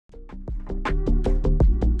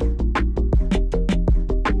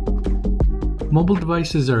Mobile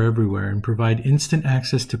devices are everywhere and provide instant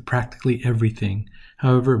access to practically everything.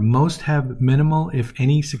 However, most have minimal, if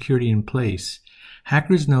any, security in place.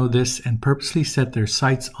 Hackers know this and purposely set their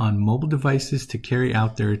sights on mobile devices to carry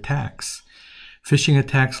out their attacks. Phishing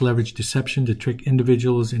attacks leverage deception to trick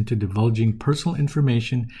individuals into divulging personal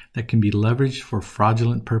information that can be leveraged for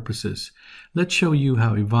fraudulent purposes. Let's show you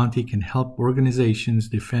how Ivanti can help organizations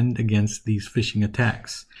defend against these phishing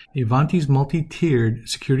attacks. Ivanti's multi-tiered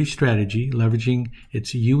security strategy, leveraging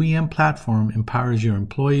its UEM platform, empowers your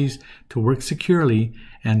employees to work securely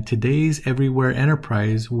in today's everywhere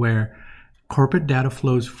enterprise where corporate data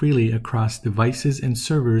flows freely across devices and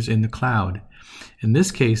servers in the cloud. In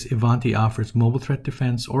this case, Ivanti offers Mobile Threat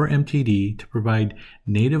Defense, or MTD, to provide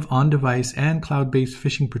native on-device and cloud-based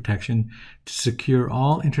phishing protection to secure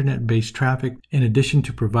all internet-based traffic, in addition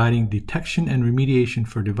to providing detection and remediation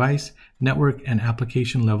for device, network, and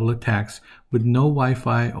application-level attacks with no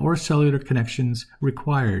Wi-Fi or cellular connections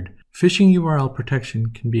required. Phishing URL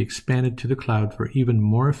protection can be expanded to the cloud for even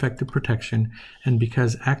more effective protection, and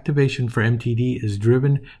because activation for MTD is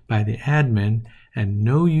driven by the admin and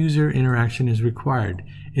no user interaction is required,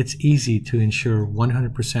 it's easy to ensure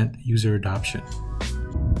 100% user adoption.